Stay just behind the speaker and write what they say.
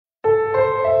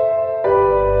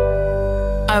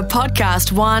A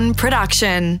Podcast One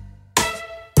production.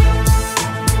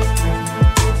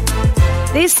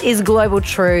 This is Global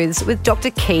Truths with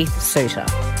Dr. Keith Suter.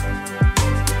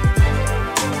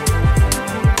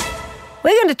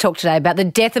 We're going to talk today about the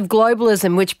death of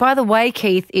globalism, which, by the way,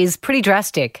 Keith, is pretty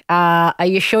drastic. Are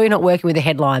you sure you're not working with a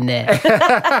headline there?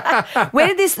 Where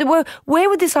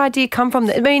would this idea come from?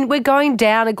 I mean, we're going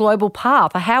down a global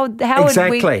path. How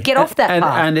exactly. would we get off that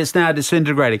path? And it's now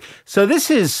disintegrating. So this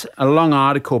is a long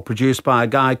article produced by a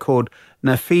guy called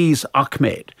Keith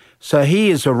Suter. So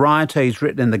he is a writer. He's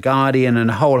written in The Guardian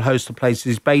and a whole host of places.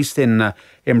 He's based in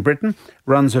Britain,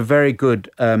 runs a very good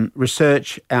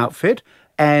research outfit,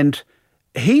 and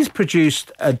he's produced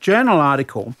a journal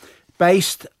article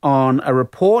based on a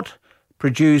report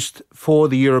produced for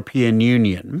the European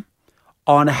Union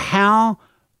on how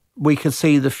we could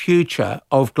see the future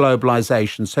of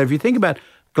globalisation. So if you think about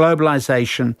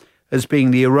globalisation as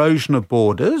being the erosion of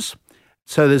borders,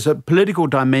 so there's a political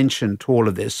dimension to all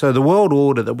of this. So the world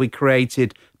order that we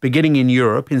created beginning in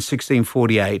Europe in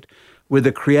 1648 with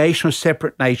the creation of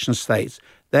separate nation states,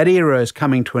 that era is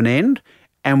coming to an end,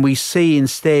 and we see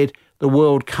instead the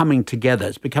world coming together.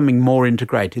 It's becoming more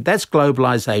integrated. That's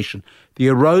globalisation. The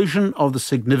erosion of the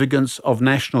significance of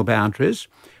national boundaries,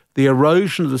 the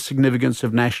erosion of the significance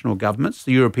of national governments.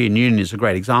 The European Union is a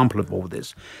great example of all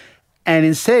this. And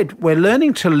instead, we're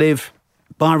learning to live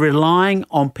by relying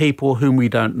on people whom we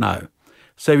don't know.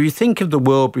 So if you think of the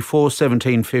world before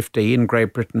 1750 in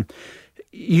Great Britain,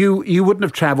 you wouldn't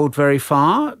have travelled very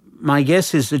far. My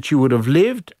guess is that you would have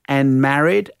lived and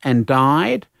married and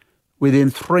died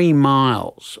within 3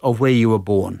 miles of where you were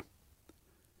born.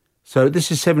 So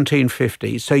this is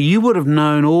 1750. So you would have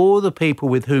known all the people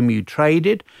with whom you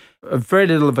traded, very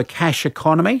little of a cash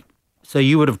economy. So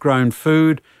you would have grown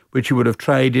food, which you would have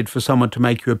traded for someone to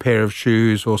make you a pair of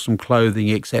shoes or some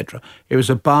clothing, etc. It was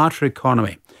a barter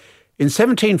economy. In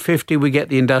 1750, we get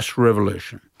the Industrial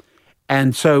Revolution.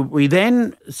 And so we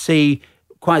then see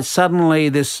quite suddenly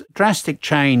this drastic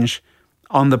change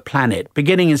on the planet,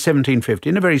 beginning in 1750,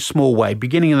 in a very small way,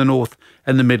 beginning in the north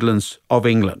and the Midlands of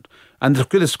England. And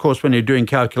this, of course, when you're doing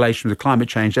calculations of climate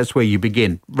change, that's where you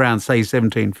begin, around, say,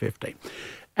 1750.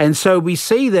 And so we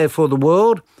see, therefore, the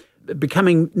world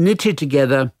becoming knitted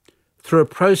together through a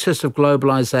process of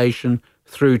globalisation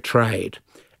through trade.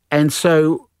 And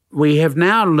so we have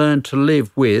now learned to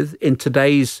live with, in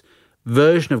today's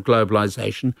version of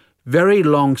globalisation, very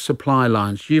long supply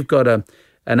lines. You've got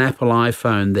an Apple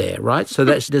iPhone there, right? So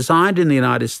that's designed in the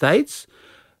United States,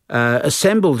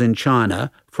 assembled in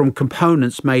China from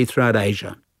components made throughout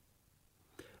Asia.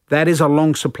 That is a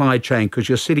long supply chain because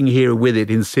you're sitting here with it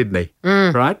in Sydney,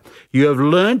 right? You have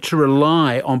learned to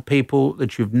rely on people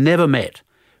that you've never met.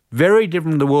 Very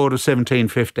different from the world of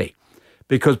 1750,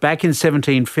 because back in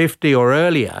 1750 or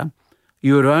earlier,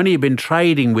 you would have only been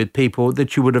trading with people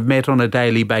that you would have met on a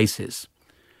daily basis.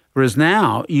 Whereas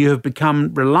now you have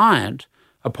become reliant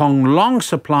upon long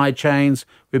supply chains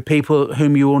with people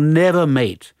whom you will never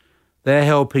meet. They're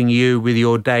helping you with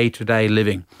your day-to-day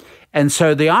living. And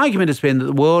so the argument has been that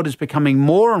the world is becoming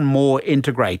more and more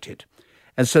integrated.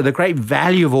 And so the great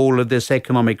value of all of this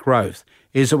economic growth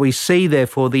is that we see,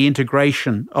 therefore, the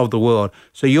integration of the world.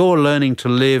 So you're learning to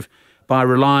live by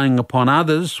relying upon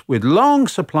others with long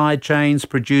supply chains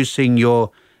producing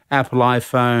your Apple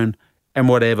iPhone and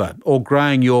whatever, or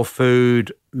growing your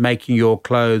food, making your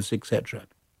clothes, etc.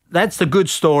 That's the good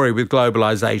story with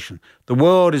globalisation. The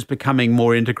world is becoming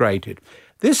more integrated.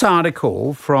 This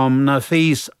article from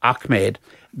Keith Suter,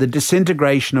 The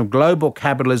Disintegration of Global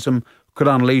Capitalism Could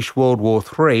Unleash World War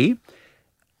III,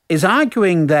 is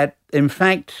arguing that, in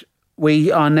fact,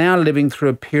 we are now living through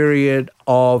a period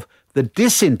of the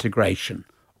disintegration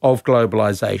of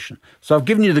globalisation. So I've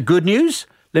given you the good news.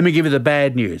 Let me give you the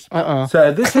bad news.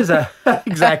 So this is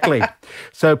exactly.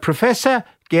 So Professor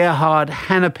Gerhard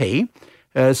Hanepi,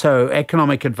 so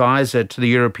economic advisor to the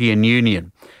European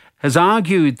Union, has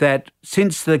argued that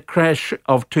since the crash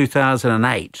of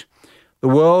 2008, the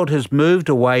world has moved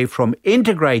away from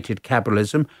integrated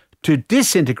capitalism to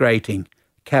disintegrating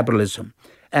capitalism.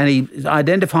 And he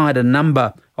identified a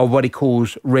number of what he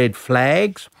calls red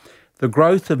flags: the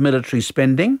growth of military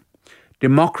spending,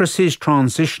 democracies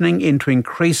transitioning into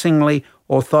increasingly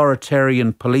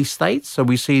authoritarian police states. So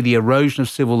we see the erosion of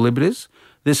civil liberties.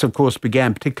 This, of course,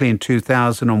 began particularly in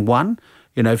 2001.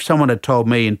 You know, if someone had told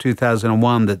me in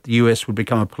 2001 that the US would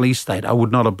become a police state, I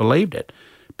would not have believed it.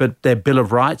 But their Bill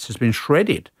of Rights has been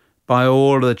shredded by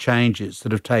all of the changes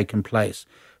that have taken place.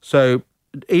 So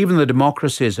even the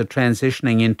democracies are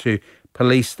transitioning into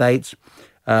police states,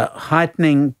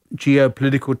 heightening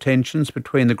geopolitical tensions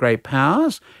between the great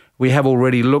powers. We have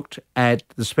already looked at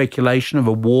the speculation of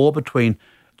a war between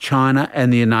China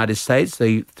and the United States,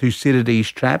 the Thucydides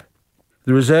trap,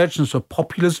 the resurgence of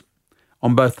populism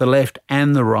on both the left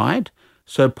and the right.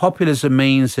 So populism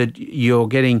means that you're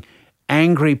getting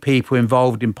angry people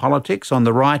involved in politics. On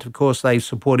the right, of course, they're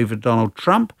supportive of Donald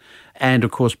Trump and,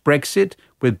 of course, Brexit,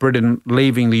 with Britain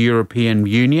leaving the European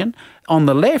Union. On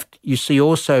the left, you see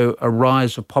also a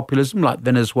rise of populism like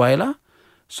Venezuela.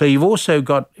 So you've also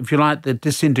got, if you like, the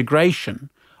disintegration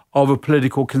of a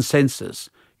political consensus.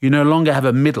 You no longer have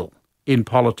a middle in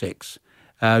politics.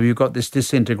 You've got this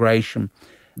disintegration.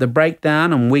 The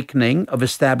breakdown and weakening of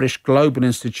established global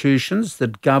institutions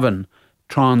that govern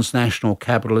transnational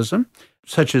capitalism,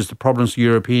 such as the problems the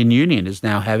European Union is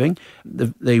now having,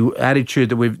 the attitude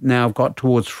that we've now got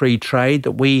towards free trade,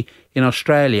 that we in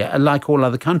Australia, like all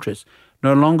other countries,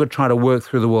 no longer try to work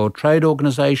through the World Trade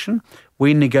Organization.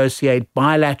 We negotiate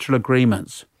bilateral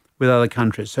agreements with other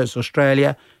countries. So it's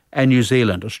Australia and New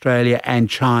Zealand, Australia and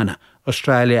China,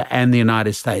 Australia and the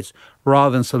United States,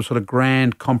 rather than some sort of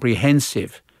grand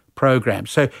comprehensive program.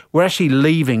 So we're actually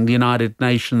leaving the United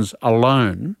Nations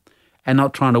alone and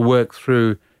not trying to work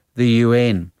through the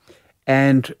UN.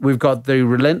 And we've got the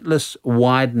relentless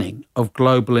widening of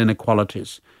global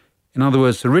inequalities. In other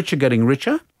words, the rich are getting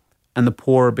richer and the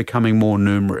poor are becoming more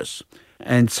numerous.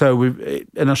 And so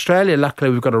in Australia, luckily,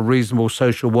 we've got a reasonable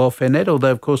social welfare net,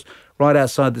 although, of course, right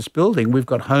outside this building, we've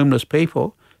got homeless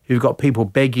people, you've got people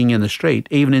begging in the street,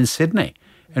 even in Sydney.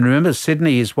 And remember,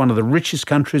 Sydney is one of the richest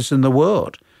countries in the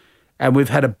world. And we've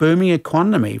had a booming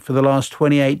economy for the last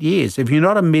 28 years. If you're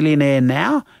not a millionaire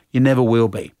now, you never will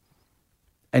be.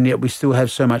 And yet we still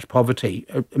have so much poverty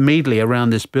immediately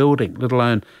around this building, let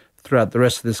alone throughout the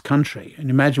rest of this country. And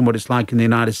imagine what it's like in the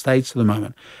United States at the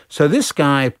moment. So this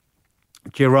guy,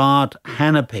 Gerard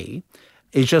Hanapi,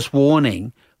 is just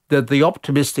warning that the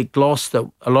optimistic gloss that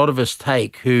a lot of us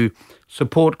take who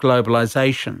support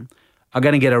globalisation are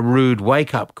going to get a rude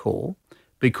wake-up call,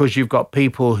 because you've got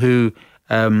people who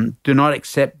do not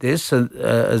accept this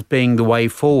as being the way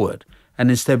forward, and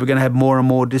instead we're going to have more and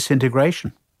more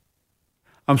disintegration.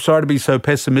 I'm sorry to be so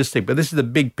pessimistic, but this is the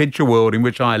big picture world in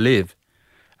which I live,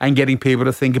 and getting people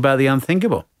to think about the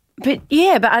unthinkable. But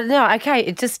I don't know, okay,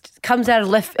 it just comes out of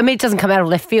left... I mean, it doesn't come out of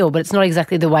left field, but it's not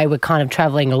exactly the way we're kind of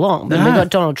travelling along. No. We've got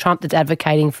Donald Trump that's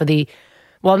advocating for the...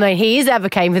 Well, no, he is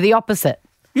advocating for the opposite.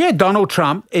 Yeah, Donald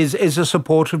Trump is a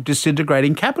supporter of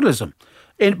disintegrating capitalism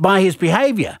by his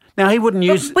behaviour. Now, he wouldn't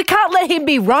use... But we can't let him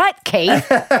be right, Keith.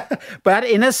 But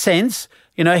in a sense,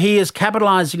 you know, he is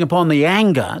capitalising upon the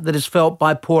anger that is felt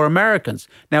by poor Americans.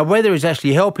 Now, whether he's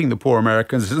actually helping the poor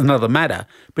Americans is another matter,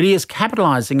 but he is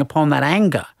capitalising upon that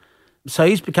anger. So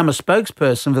he's become a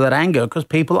spokesperson for that anger because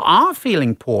people are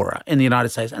feeling poorer in the United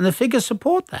States, and the figures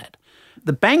support that.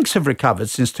 The banks have recovered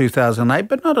since 2008,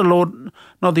 but not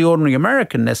the ordinary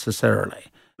American necessarily.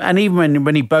 And even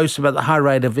when he boasts about the high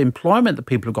rate of employment that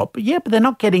people have got, but they're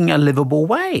not getting a livable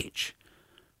wage.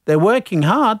 They're working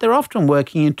hard. They're often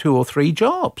working in 2 or 3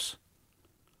 jobs.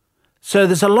 So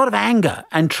there's a lot of anger,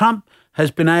 and Trump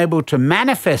has been able to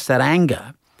manifest that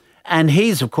anger. And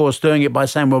he's, of course, doing it by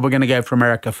saying, well, we're going to go for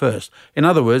America first. In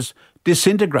other words,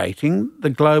 disintegrating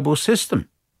the global system.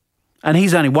 And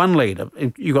he's only one leader.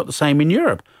 You've got the same in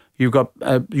Europe. You've got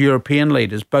European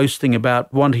leaders boasting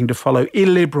about wanting to follow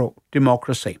illiberal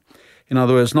democracy. In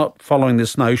other words, not following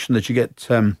this notion that you get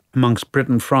amongst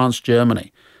Britain, France,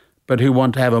 Germany, but who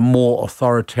want to have a more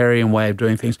authoritarian way of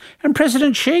doing things. And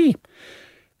President Xi,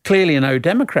 clearly no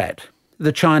Democrat.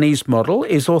 The Chinese model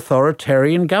is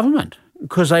authoritarian government,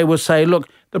 because they will say, look,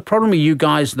 the problem with you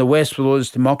guys in the West with all this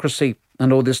democracy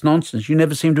and all this nonsense, you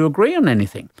never seem to agree on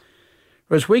anything.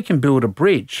 Whereas we can build a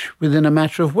bridge within a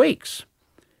matter of weeks.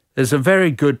 There's a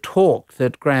very good talk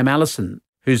that Graham Allison,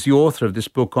 who's the author of this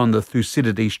book on the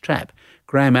Thucydides trap,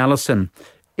 Graham Allison,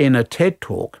 in a TED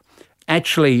talk,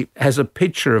 actually has a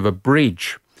picture of a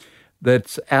bridge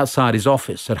that's outside his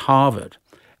office at Harvard,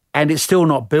 and it's still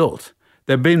not built.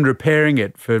 They've been repairing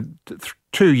it for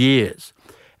 2 years.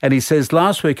 And he says,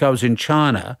 last week I was in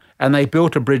China and they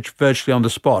built a bridge virtually on the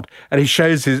spot. And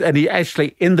he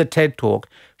actually, in the TED Talk,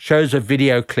 shows a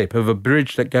video clip of a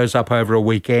bridge that goes up over a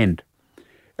weekend.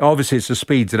 Obviously, it's a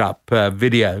speeds it up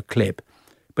video clip.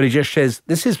 But he just says,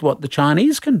 this is what the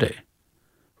Chinese can do.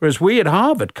 Whereas we at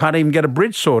Harvard can't even get a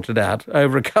bridge sorted out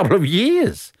over a couple of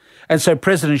years. And so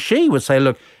President Xi would say,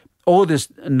 look, all this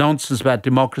nonsense about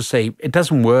democracy, it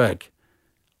doesn't work.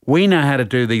 We know how to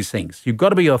do these things. You've got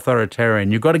to be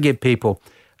authoritarian. You've got to give people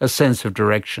a sense of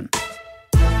direction.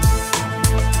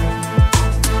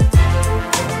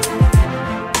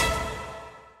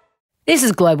 This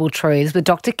is Global Truths with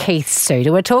Dr. Keith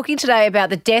Suter. We're talking today about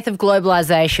the death of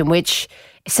globalisation, which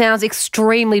sounds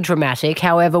extremely dramatic.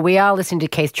 However, we are listening to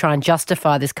Keith try and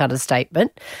justify this kind of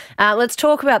statement. Let's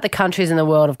talk about the countries in the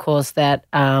world, of course, that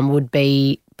would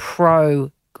be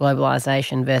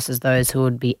pro-globalisation versus those who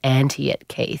would be anti it,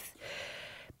 Keith.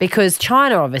 Because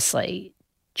China, obviously,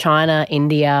 China,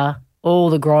 India, all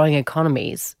the growing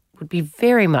economies would be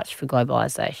very much for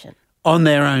globalisation. On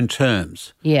their own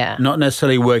terms. Yeah. Not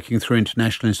necessarily working through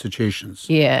international institutions.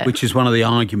 Yeah. Which is one of the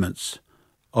arguments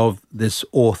of this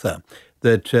author,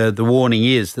 that the warning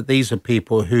is that these are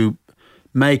people who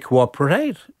may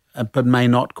cooperate but may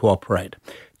not cooperate.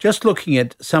 Just looking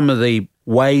at some of the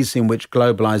ways in which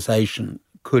globalisation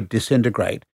could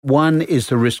disintegrate, one is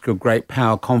the risk of great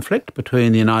power conflict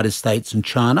between the United States and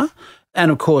China.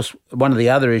 And, of course, one of the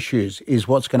other issues is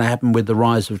what's going to happen with the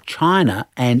rise of China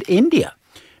and India.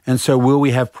 And so will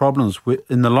we have problems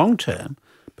in the long term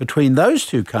between those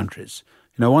two countries?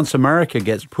 You know, once America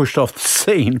gets pushed off the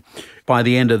scene by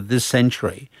the end of this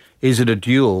century, is it a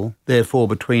duel, therefore,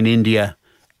 between India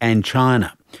and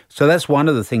China? So that's one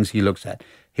of the things he looks at.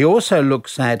 He also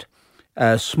looks at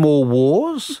small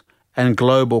wars and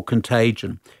global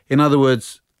contagion. In other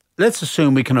words, let's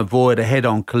assume we can avoid a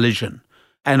head-on collision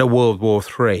and a World War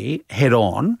III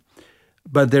head-on,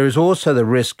 but there is also the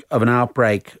risk of an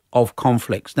outbreak of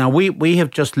conflicts. Now, we have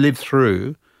just lived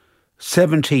through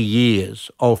 70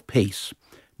 years of peace.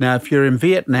 Now, if you're in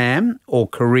Vietnam or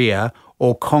Korea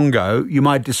or Congo, you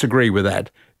might disagree with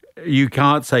that. You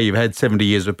can't say you've had 70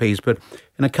 years of peace, but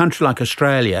in a country like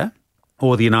Australia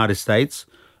or the United States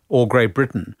or Great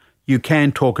Britain, you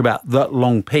can talk about the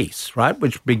long peace, right,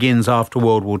 which begins after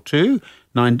World War II,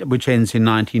 which ends in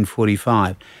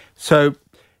 1945. So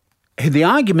the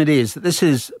argument is that this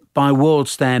is, by world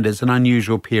standards, an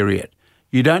unusual period.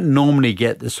 You don't normally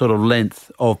get this sort of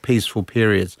length of peaceful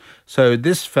periods. So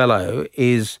this fellow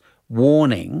is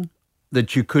warning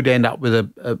that you could end up with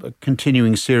a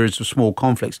continuing series of small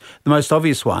conflicts. The most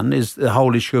obvious one is the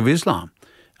whole issue of Islam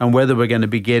and whether we're going to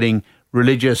be getting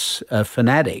religious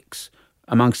fanatics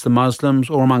amongst the Muslims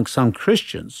or amongst some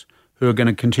Christians who are going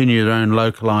to continue their own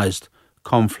localised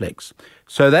conflicts.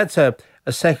 So that's a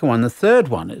second one. The third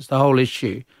one is the whole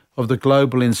issue of the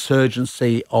global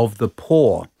insurgency of the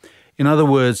poor. In other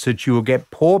words, that you will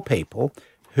get poor people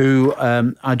who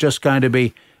are just going to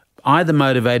be either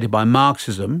motivated by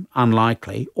Marxism,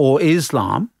 unlikely, or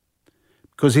Islam,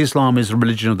 because Islam is a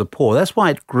religion of the poor. That's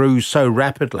why it grew so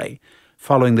rapidly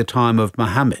following the time of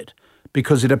Muhammad,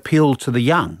 because it appealed to the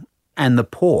young and the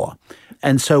poor.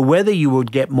 And so whether you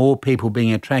would get more people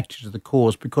being attracted to the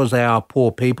cause because they are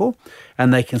poor people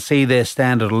and they can see their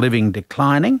standard of living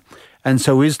declining, and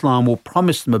so Islam will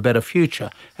promise them a better future,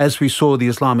 as we saw the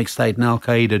Islamic State and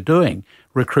Al-Qaeda doing,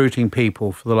 recruiting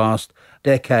people for the last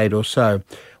decade or so.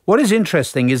 What is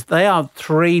interesting is they are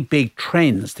three big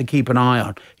trends to keep an eye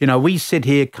on. You know, we sit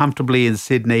here comfortably in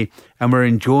Sydney and we're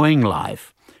enjoying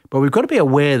life, but we've got to be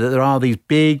aware that there are these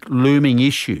big looming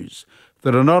issues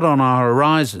that are not on our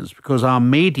horizons because our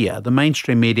media, the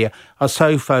mainstream media, are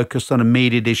so focused on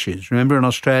immediate issues. Remember, in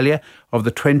Australia, of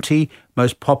the 20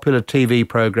 most popular TV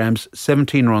programs,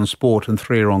 17 are on sport and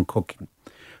 3 are on cooking.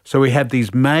 So we have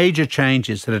these major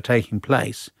changes that are taking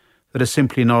place that are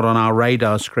simply not on our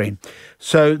radar screen.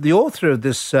 So the author of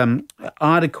this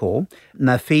article,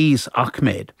 Nafeez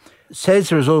Ahmed, says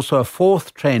there is also a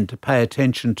fourth trend to pay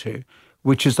attention to,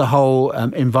 which is the whole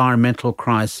environmental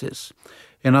crisis.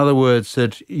 In other words,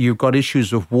 that you've got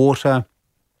issues of water,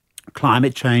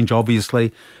 climate change,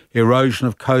 obviously, erosion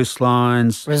of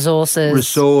coastlines,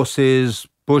 resources,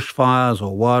 bushfires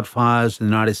or wildfires in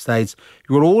the United States.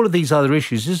 You've got all of these other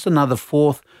issues. This is another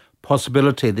fourth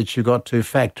possibility that you've got to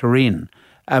factor in,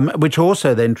 which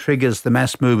also then triggers the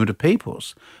mass movement of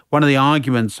peoples. One of the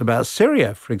arguments about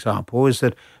Syria, for example, is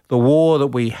that the war that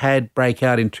we had break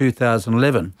out in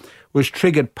 2011 was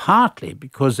triggered partly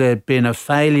because there had been a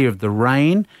failure of the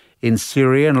rain in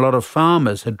Syria and a lot of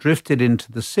farmers had drifted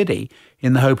into the city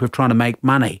in the hope of trying to make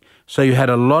money. So you had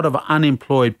a lot of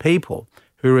unemployed people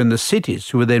who were in the cities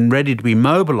who were then ready to be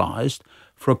mobilised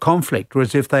for a conflict,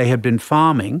 whereas if they had been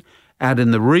farming out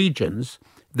in the regions,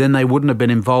 then they wouldn't have been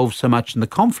involved so much in the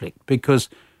conflict because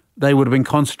they would have been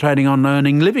concentrating on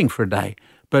earning living for a day.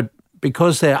 But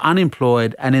because they're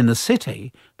unemployed and in the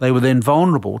city, they were then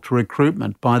vulnerable to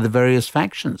recruitment by the various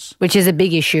factions. Which is a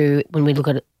big issue when we look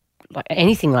at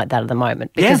anything like that at the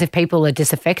moment, because if people are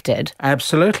disaffected,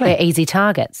 absolutely, they're easy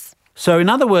targets. So in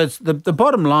other words, the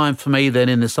bottom line for me then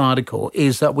in this article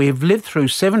is that we have lived through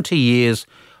 70 years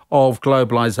of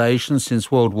globalisation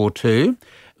since World War II.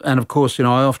 And of course, I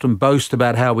often boast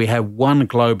about how we have one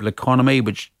global economy,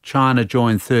 which China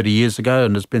joined 30 years ago,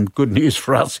 and has been good news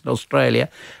for us in Australia.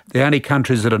 The only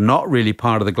countries that are not really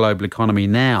part of the global economy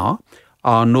now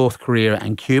are North Korea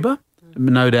and Cuba.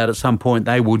 No doubt at some point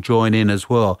they will join in as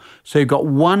well. So you've got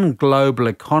one global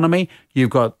economy. You've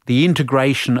got the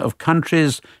integration of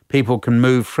countries. People can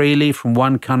move freely from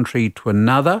one country to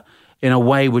another in a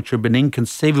way which would have been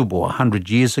inconceivable 100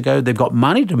 years ago. They've got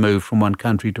money to move from one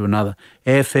country to another.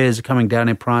 Airfares are coming down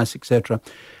in price, etc.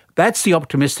 That's the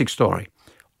optimistic story.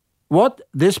 What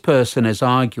this person is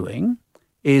arguing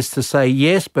is to say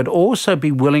yes, but also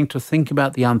be willing to think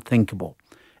about the unthinkable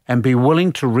and be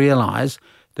willing to realise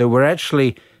that we're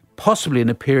actually possibly in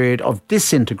a period of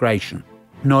disintegration,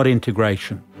 not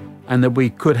integration, and that we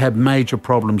could have major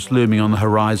problems looming on the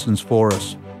horizons for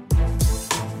us.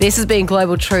 This has been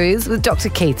Global Truths with Dr.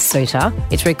 Keith Suter.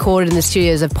 It's recorded in the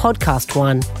studios of Podcast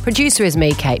One. Producer is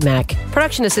me, Kate Mack.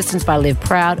 Production assistance by Liv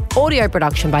Proud. Audio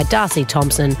production by Darcy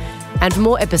Thompson. And for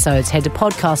more episodes, head to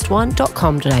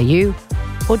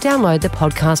podcastone.com.au or download the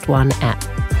Podcast One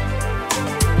app.